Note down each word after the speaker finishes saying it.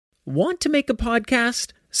Want to make a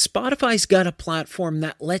podcast? Spotify's got a platform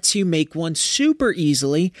that lets you make one super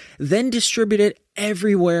easily, then distribute it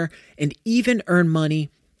everywhere and even earn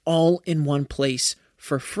money all in one place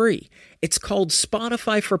for free. It's called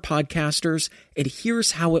Spotify for Podcasters, and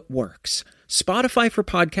here's how it works. Spotify for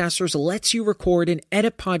Podcasters lets you record and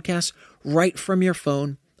edit podcasts right from your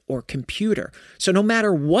phone or computer. So no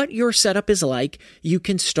matter what your setup is like, you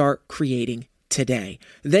can start creating today.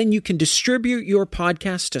 Then you can distribute your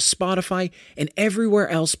podcast to Spotify and everywhere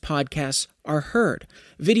else podcasts are heard.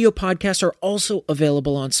 Video podcasts are also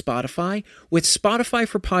available on Spotify. With Spotify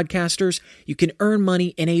for Podcasters, you can earn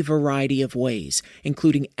money in a variety of ways,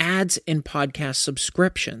 including ads and podcast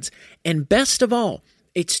subscriptions. And best of all,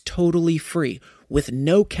 it's totally free with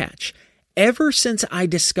no catch. Ever since I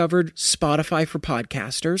discovered Spotify for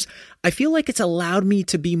Podcasters, I feel like it's allowed me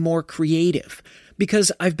to be more creative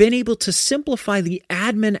because I've been able to simplify the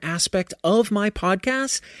admin aspect of my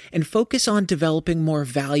podcast and focus on developing more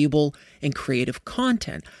valuable and creative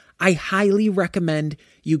content. I highly recommend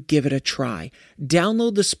you give it a try.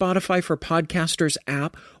 Download the Spotify for Podcasters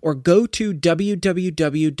app or go to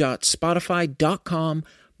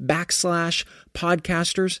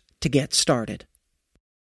www.spotify.com/podcasters to get started.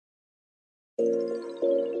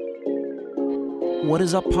 What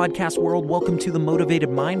is up, podcast world? Welcome to The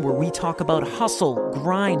Motivated Mind, where we talk about hustle,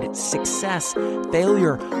 grind, success,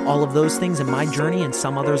 failure, all of those things in my journey and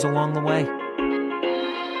some others along the way.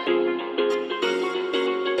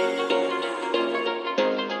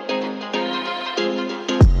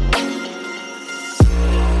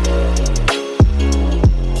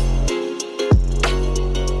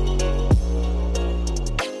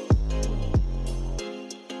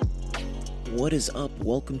 What is up?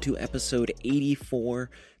 Welcome to episode 84.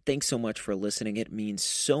 Thanks so much for listening. It means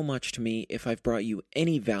so much to me. If I've brought you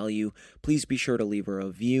any value, please be sure to leave a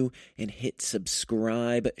review and hit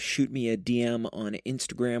subscribe. Shoot me a DM on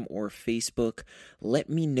Instagram or Facebook. Let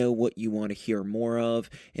me know what you want to hear more of,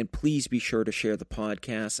 and please be sure to share the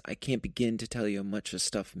podcast. I can't begin to tell you how much this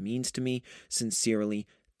stuff means to me. Sincerely,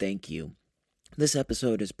 thank you. This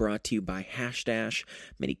episode is brought to you by Hashdash.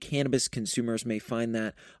 Many cannabis consumers may find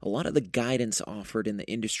that a lot of the guidance offered in the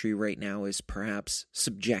industry right now is perhaps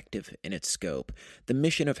subjective in its scope. The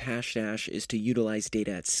mission of Hashdash is to utilize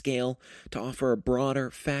data at scale to offer a broader,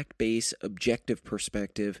 fact-based, objective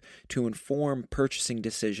perspective to inform purchasing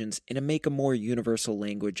decisions and to make a more universal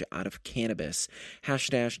language out of cannabis.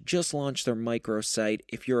 Hashdash just launched their microsite.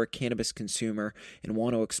 If you're a cannabis consumer and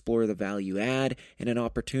want to explore the value add and an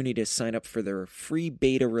opportunity to sign up for their free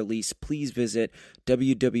beta release, please visit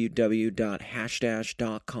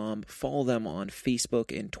www.hashdash.com. Follow them on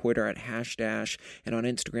Facebook and Twitter at Hashdash and on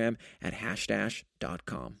Instagram at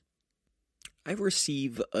hashdash.com. I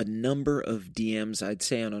receive a number of DMs, I'd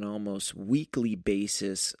say on an almost weekly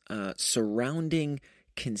basis, surrounding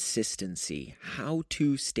consistency, how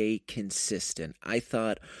to stay consistent. I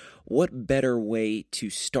thought, what better way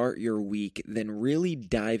to start your week than really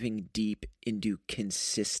diving deep into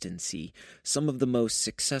consistency? Some of the most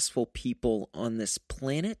successful people on this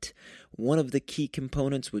planet, one of the key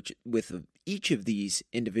components with each of these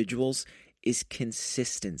individuals is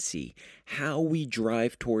consistency. How we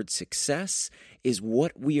drive towards success is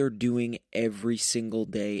what we are doing every single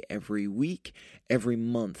day, every week, every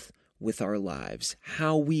month with our lives,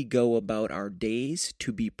 how we go about our days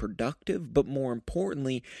to be productive, but more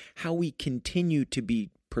importantly, how we continue to be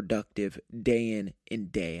productive day in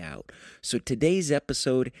and day out. So today's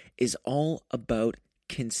episode is all about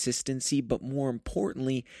consistency, but more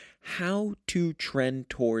importantly, how to trend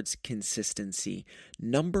towards consistency.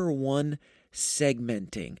 Number one,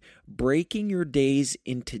 segmenting, breaking your days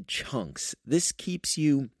into chunks. This keeps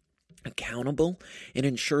you accountable and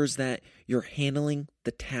ensures that you're handling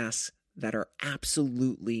the tasks that are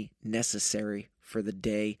absolutely necessary for the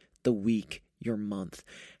day, the week, your month.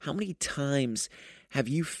 How many times have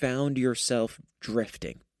you found yourself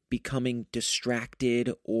drifting, becoming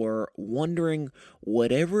distracted, or wondering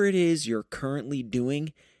whatever it is you're currently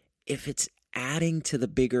doing, if it's adding to the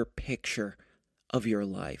bigger picture of your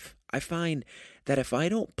life? I find that if I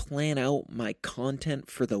don't plan out my content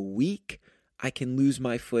for the week, I can lose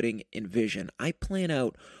my footing in vision. I plan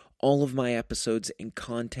out all of my episodes and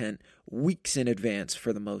content weeks in advance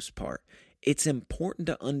for the most part. It's important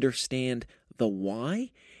to understand the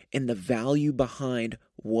why and the value behind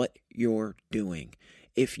what you're doing.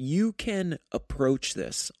 If you can approach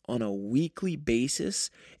this on a weekly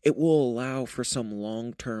basis, it will allow for some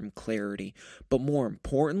long-term clarity, but more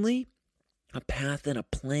importantly, a path and a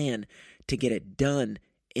plan to get it done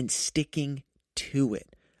and sticking to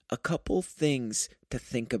it. A couple things to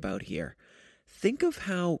think about here. Think of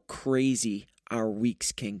how crazy our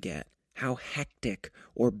weeks can get, how hectic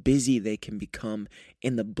or busy they can become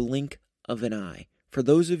in the blink of an eye. For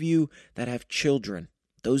those of you that have children,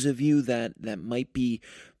 those of you that might be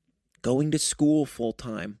going to school full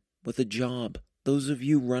time with a job, those of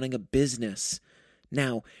you running a business.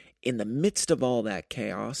 Now, in the midst of all that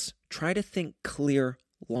chaos, try to think clear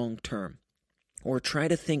long term, or try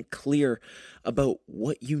to think clear about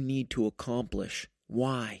what you need to accomplish,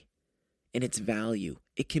 why, and its value.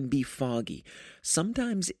 It can be foggy.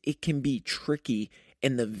 Sometimes it can be tricky,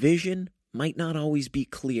 and the vision might not always be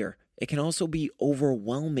clear. It can also be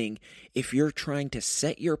overwhelming if you're trying to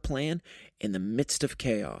set your plan in the midst of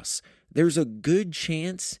chaos. There's a good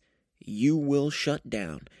chance you will shut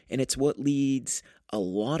down, and it's what leads a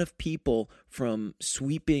lot of people from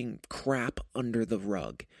sweeping crap under the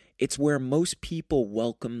rug. It's where most people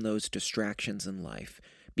welcome those distractions in life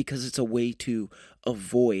because it's a way to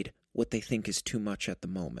avoid what they think is too much at the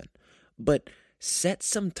moment. But set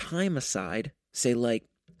some time aside, say like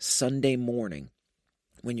Sunday morning,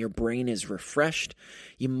 when your brain is refreshed.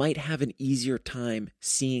 You might have an easier time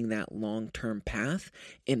seeing that long-term path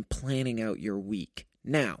and planning out your week.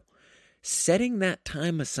 Now, setting that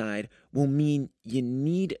time aside will mean you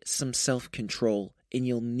need some self-control and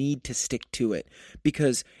you'll need to stick to it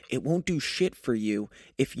because it won't do shit for you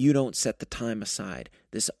if you don't set the time aside.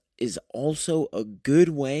 This is also a good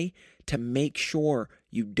way to make sure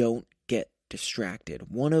you don't get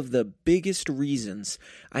distracted. One of the biggest reasons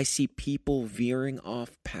I see people veering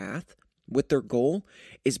off path with their goal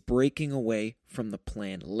is breaking away from the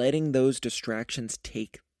plan, letting those distractions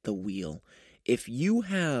take the wheel. If you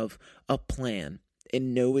have a plan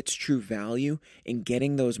and know its true value in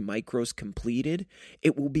getting those micros completed,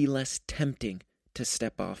 it will be less tempting to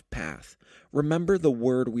step off path. Remember, the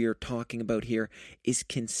word we are talking about here is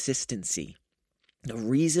consistency. The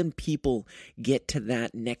reason people get to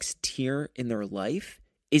that next tier in their life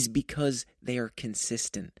is because they are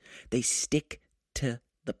consistent. They stick to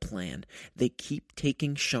the plan. They keep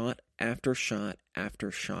taking shot after shot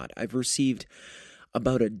after shot. I've received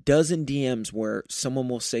about a dozen DMs where someone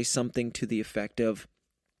will say something to the effect of,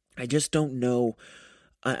 I just don't know,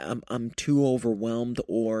 I'm too overwhelmed,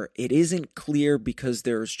 or it isn't clear because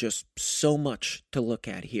there's just so much to look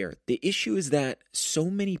at here. The issue is that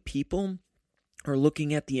so many people are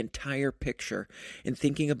looking at the entire picture and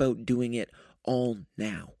thinking about doing it all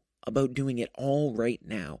now, about doing it all right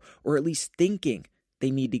now, or at least thinking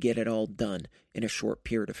they need to get it all done in a short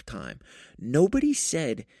period of time. Nobody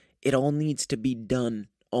said it all needs to be done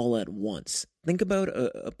all at once. Think about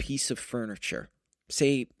a piece of furniture,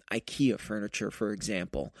 say IKEA furniture, for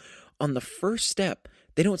example. On the first step,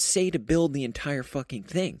 they don't say to build the entire fucking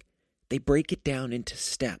thing. They break it down into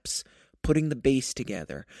steps, putting the base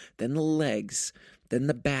together, then the legs, then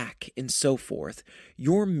the back, and so forth.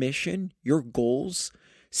 Your mission, your goals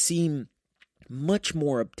seem much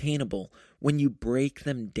more obtainable when you break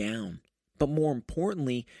them down. But more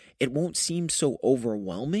importantly, it won't seem so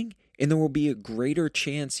overwhelming, and there will be a greater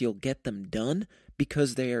chance you'll get them done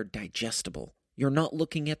because they are digestible. You're not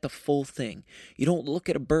looking at the full thing. You don't look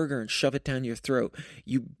at a burger and shove it down your throat.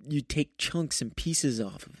 You take chunks and pieces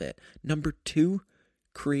off of it. Number 2,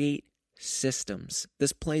 create systems.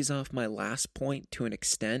 This plays off my last point to an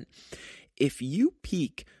extent. If you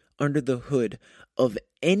peek under the hood of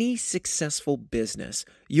any successful business,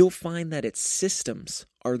 you'll find that its systems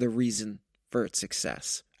are the reason for its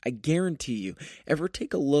success. I guarantee you, ever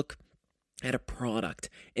take a look at a product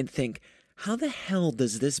and think, how the hell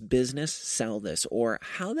does this business sell this? Or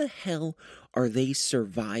how the hell are they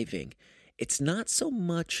surviving? It's not so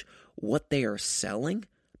much what they are selling,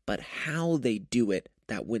 but how they do it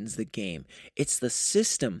that wins the game. It's the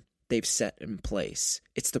system they've set in place.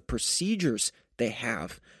 It's the procedures they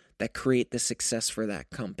have that create the success for that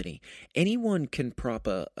company. Anyone can prop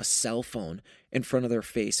a cell phone in front of their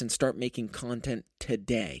face and start making content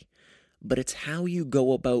today. But it's how you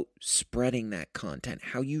go about spreading that content,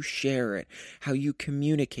 how you share it, how you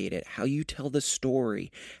communicate it, how you tell the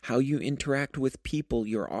story, how you interact with people,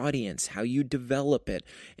 your audience, how you develop it,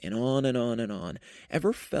 and on and on and on.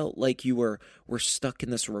 Ever felt like you were stuck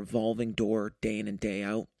in this revolving door day in and day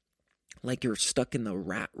out? Like you're stuck in the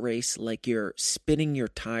rat race, like you're spinning your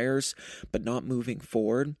tires but not moving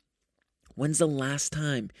forward? When's the last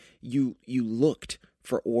time you looked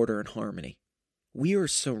for order and harmony? We are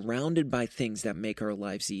surrounded by things that make our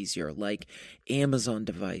lives easier, like Amazon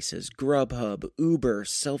devices, Grubhub, Uber,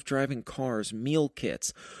 self-driving cars, meal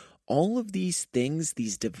kits. All of these things,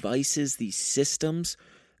 these devices, these systems,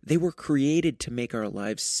 they were created to make our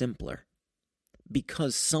lives simpler.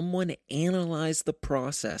 Because someone analyzed the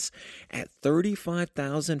process at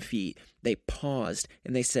 35,000 feet, they paused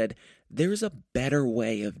and they said, there's a better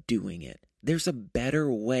way of doing it. There's a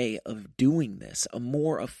better way of doing this, a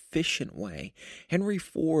more efficient way. Henry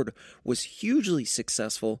Ford was hugely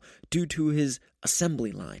successful due to his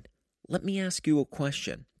assembly line. Let me ask you a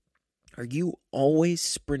question. Are you always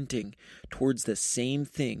sprinting towards the same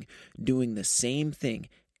thing, doing the same thing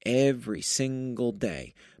every single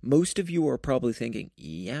day? Most of you are probably thinking,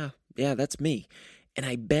 yeah, that's me. And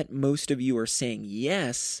I bet most of you are saying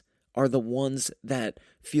yes are the ones that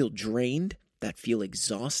feel drained, that feel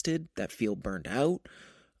exhausted, that feel burned out,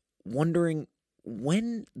 wondering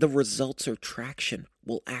when the results or traction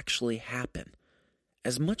will actually happen.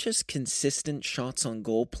 As much as consistent shots on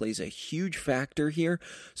goal plays a huge factor here,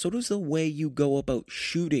 so does the way you go about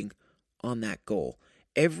shooting on that goal.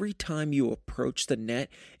 Every time you approach the net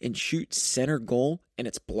and shoot center goal and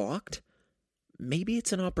it's blocked, maybe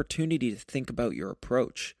it's an opportunity to think about your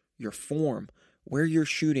approach, your form, where you're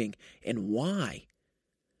shooting, and why.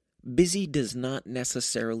 Busy does not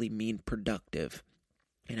necessarily mean productive.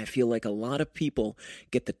 And I feel like a lot of people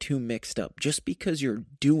get the two mixed up. Just because you're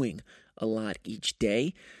doing a lot each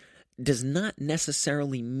day does not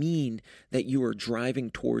necessarily mean that you are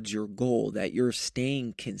driving towards your goal, that you're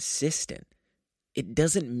staying consistent. It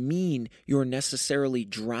doesn't mean you're necessarily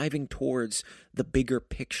driving towards the bigger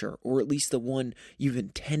picture, or at least the one you've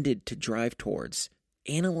intended to drive towards.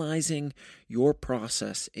 Analyzing your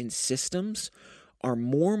process and systems are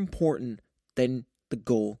more important than the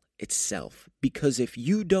goal itself. Because if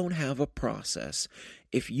you don't have a process,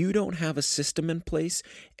 if you don't have a system in place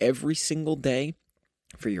every single day,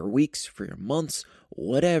 for your weeks, for your months,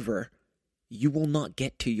 whatever, you will not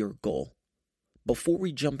get to your goal. Before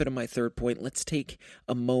we jump into my third point, let's take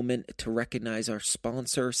a moment to recognize our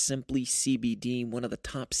sponsor, Simply CBD, one of the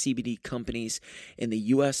top CBD companies in the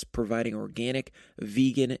U.S., providing organic,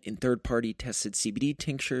 vegan, and third-party tested CBD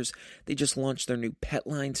tinctures. They just launched their new pet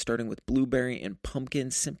line, starting with blueberry and pumpkin.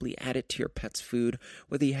 Simply add it to your pet's food,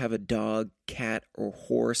 whether you have a dog, cat, or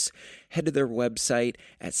horse. Head to their website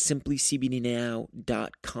at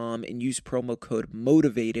simplycbdnow.com and use promo code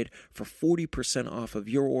MOTIVATED for 40% off of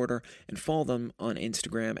your order, and follow them on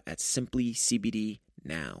Instagram at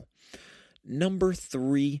simplycbdnow. Number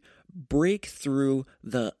 3, break through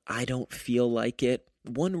the I don't feel like it.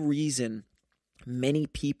 One reason many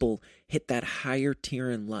people hit that higher tier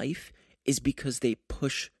in life is because they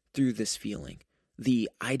push through this feeling. The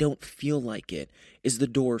I don't feel like it is the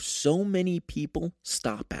door so many people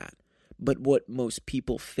stop at. But what most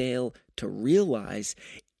people fail to realize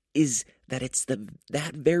is that it's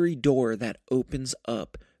that very door that opens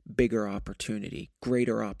up bigger opportunity,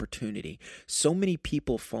 greater opportunity. So many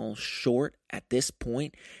people fall short at this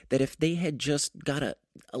point that if they had just got a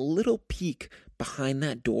little peek behind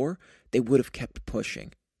that door, they would have kept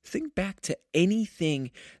pushing. Think back to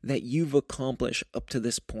anything that you've accomplished up to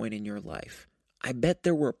this point in your life. I bet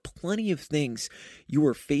there were plenty of things you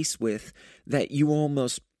were faced with that you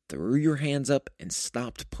almost threw your hands up and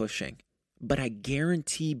stopped pushing. But I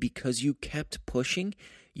guarantee because you kept pushing,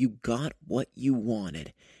 you got what you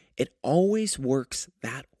wanted. It always works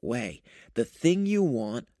that way. The thing you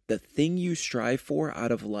want, the thing you strive for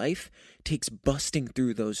out of life takes busting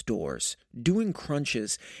through those doors. Doing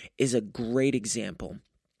crunches is a great example.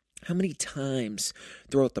 How many times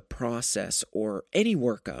throughout the process, or any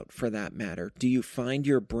workout for that matter, do you find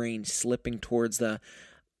your brain slipping towards the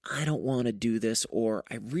I don't want to do this, or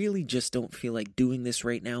I really just don't feel like doing this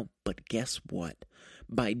right now? But guess what?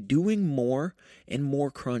 By doing more and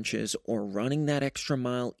more crunches, or running that extra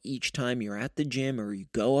mile each time you're at the gym or you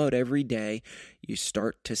go out every day, you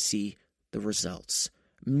start to see the results.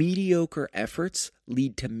 Mediocre efforts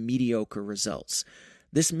lead to mediocre results.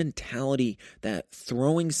 This mentality that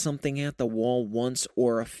throwing something at the wall once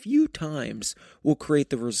or a few times will create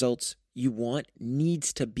the results you want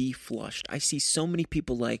needs to be flushed. I see so many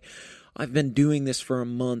people like, I've been doing this for a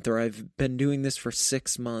month, or I've been doing this for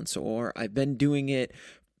 6 months, or I've been doing it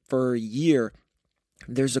for a year.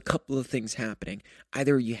 There's a couple of things happening.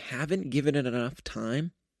 Either you haven't given it enough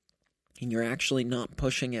time and you're actually not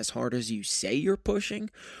pushing as hard as you say you're pushing,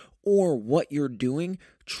 or what you're doing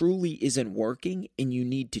truly isn't working and you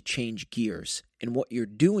need to change gears. And what you're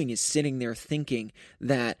doing is sitting there thinking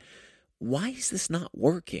that, why is this not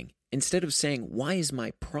working? Instead of saying, why is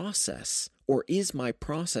my process, or is my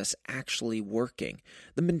process actually working?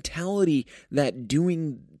 The mentality that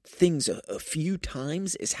doing things a few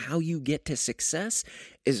times is how you get to success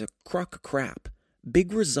is a crock of crap.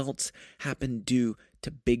 Big results happen due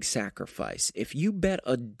to big sacrifice. If you bet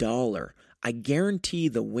 $1, I guarantee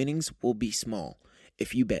the winnings will be small.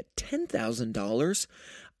 If you bet $10,000,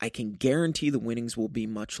 I can guarantee the winnings will be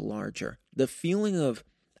much larger. The feeling of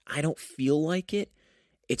I don't feel like it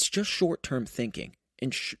It's just short-term thinking.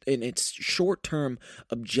 And it's short-term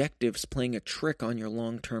objectives playing a trick on your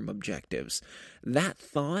long-term objectives. That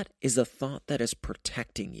thought is a thought that is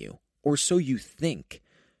protecting you, or so you think.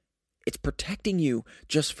 It's protecting you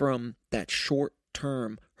just from that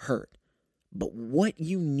short-term hurt. But what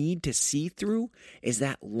you need to see through is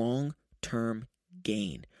that long-term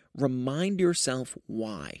gain. Remind yourself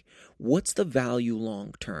why. What's the value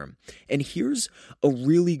long term? And here's a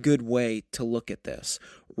really good way to look at this.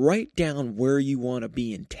 Write down where you want to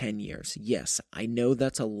be in 10 years. Yes, I know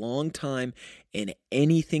that's a long time and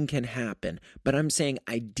anything can happen, but I'm saying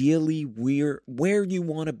ideally where you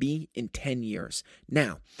want to be in 10 years.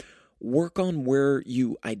 Now, work on where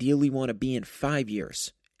you ideally want to be in 5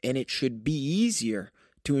 years, and it should be easier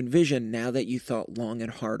to envision now that you thought long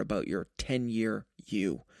and hard about your 10-year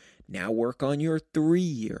you. Now work on your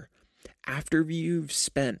 3-year. After you've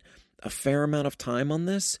spent a fair amount of time on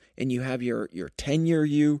this and you have your 10-year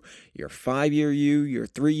you, your 5-year you, your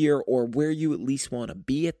 3-year, or where you at least want to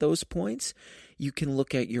be at those points, you can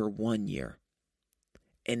look at your 1 year.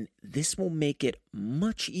 And this will make it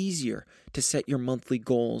much easier to set your monthly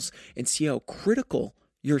goals and see how critical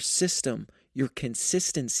your system, your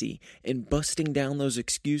consistency in busting down those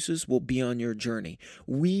excuses will be on your journey.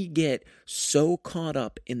 We get so caught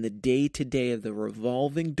up in the day-to-day of the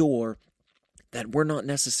revolving door that we're not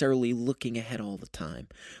necessarily looking ahead all the time.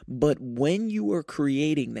 But when you are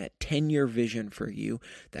creating that 10-year vision for you,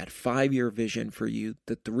 that 5-year vision for you,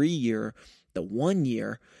 the 3-year, the 1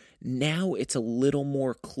 year, now it's a little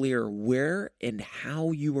more clear where and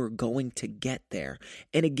how you are going to get there.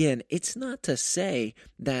 And again, it's not to say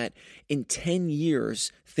that in 10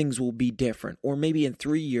 years things will be different, or maybe in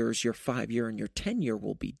 3 years your 5-year and your 10-year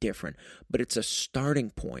will be different, but it's a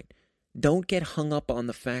starting point. Don't get hung up on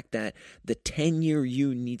the fact that the 10-year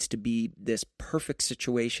you needs to be this perfect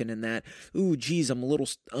situation and that, ooh, geez, I'm a little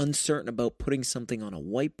uncertain about putting something on a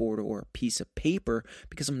whiteboard or a piece of paper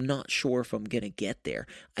because I'm not sure if I'm going to get there.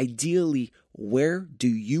 Ideally, where do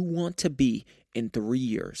you want to be in 3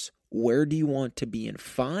 years? Where do you want to be in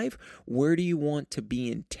 5? Where do you want to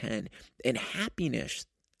be in 10? And happiness,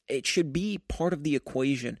 it should be part of the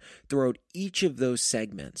equation throughout each of those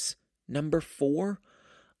segments. Number 4,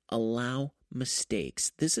 allow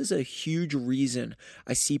mistakes. This is a huge reason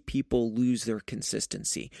I see people lose their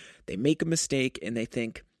consistency. They make a mistake and they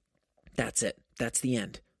think, that's it. That's the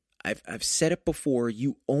end. I've said it before.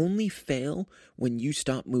 You only fail when you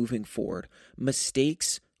stop moving forward.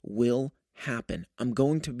 Mistakes will happen. I'm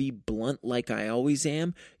going to be blunt like I always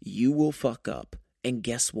am. You will fuck up. And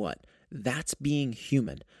guess what? That's being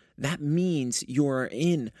human. That means you are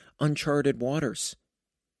in uncharted waters.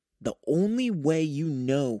 The only way you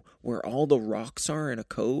know where all the rocks are in a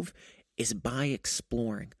cove is by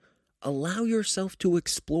exploring. Allow yourself to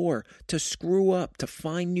explore, to screw up, to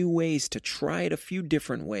find new ways, to try it a few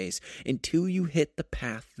different ways until you hit the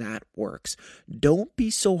path that works. Don't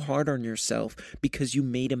be so hard on yourself because you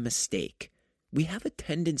made a mistake. We have a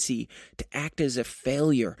tendency to act as if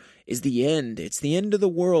failure is the end. It's the end of the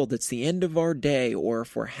world. It's the end of our day. Or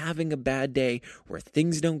if we're having a bad day where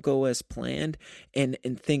things don't go as planned and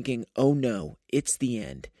thinking, oh no, it's the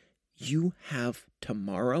end. You have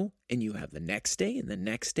tomorrow and you have the next day and the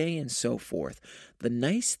next day and so forth. The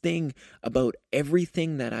nice thing about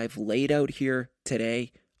everything that I've laid out here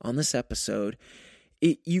today on this episode,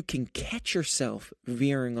 you can catch yourself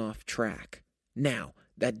veering off track. Now,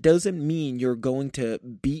 that doesn't mean you're going to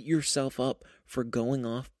beat yourself up for going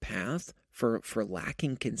off path, for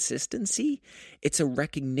lacking consistency. It's a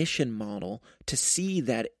recognition model to see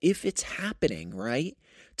that if it's happening, right,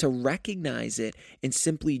 to recognize it and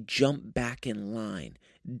simply jump back in line.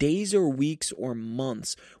 Days or weeks or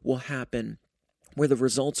months will happen where the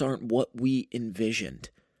results aren't what we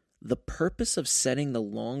envisioned. The purpose of setting the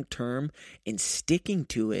long term and sticking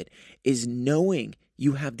to it is knowing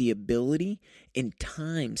you have the ability and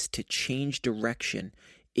times to change direction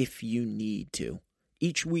if you need to.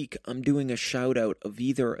 Each week, I'm doing a shout out of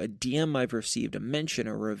either a DM I've received, a mention,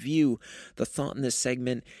 a review. The thought in this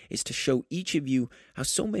segment is to show each of you how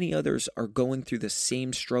so many others are going through the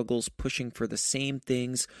same struggles, pushing for the same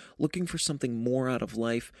things, looking for something more out of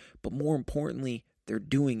life, but more importantly, they're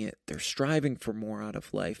doing it. They're striving for more out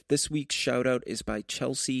of life. This week's shout out is by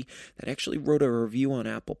Chelsea that actually wrote a review on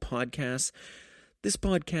Apple Podcasts. This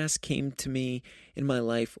podcast came to me in my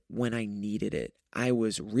life when I needed it. I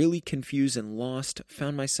was really confused and lost,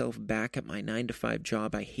 found myself back at my 9-to-5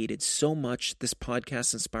 job I hated so much. This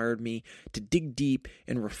podcast inspired me to dig deep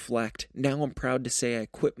and reflect. Now I'm proud to say I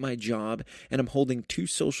quit my job and I'm holding 2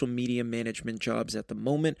 social media management jobs at the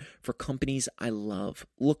moment for companies I love.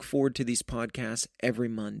 Look forward to these podcasts every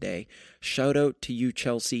Monday. Shout out to you,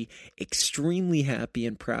 Chelsea. Extremely happy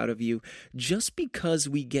and proud of you. Just because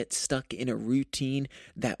we get stuck in a routine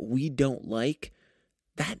that we don't like,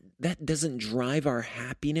 that doesn't drive our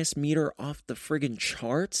happiness meter off the friggin'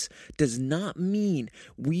 charts, does not mean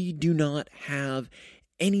we do not have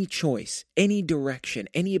any choice, any direction,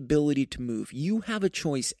 any ability to move. You have a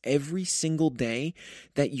choice every single day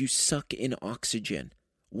that you suck in oxygen.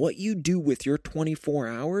 What you do with your 24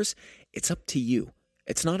 hours, it's up to you.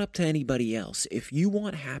 It's not up to anybody else. If you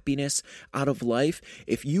want happiness out of life,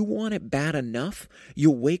 if you want it bad enough,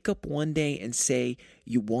 you'll wake up one day and say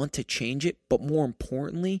you want to change it, but more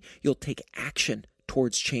importantly, you'll take action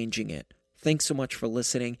towards changing it. Thanks so much for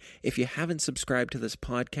listening. If you haven't subscribed to this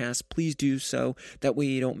podcast, please do so. That way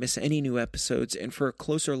you don't miss any new episodes. And for a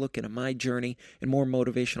closer look into my journey and more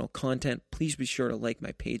motivational content, please be sure to like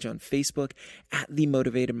my page on Facebook at The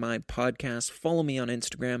Motivated Mind Podcast. Follow me on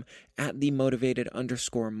Instagram at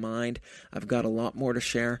TheMotivated_Mind. I've got a lot more to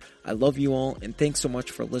share. I love you all, and thanks so much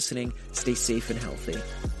for listening. Stay safe and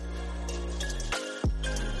healthy.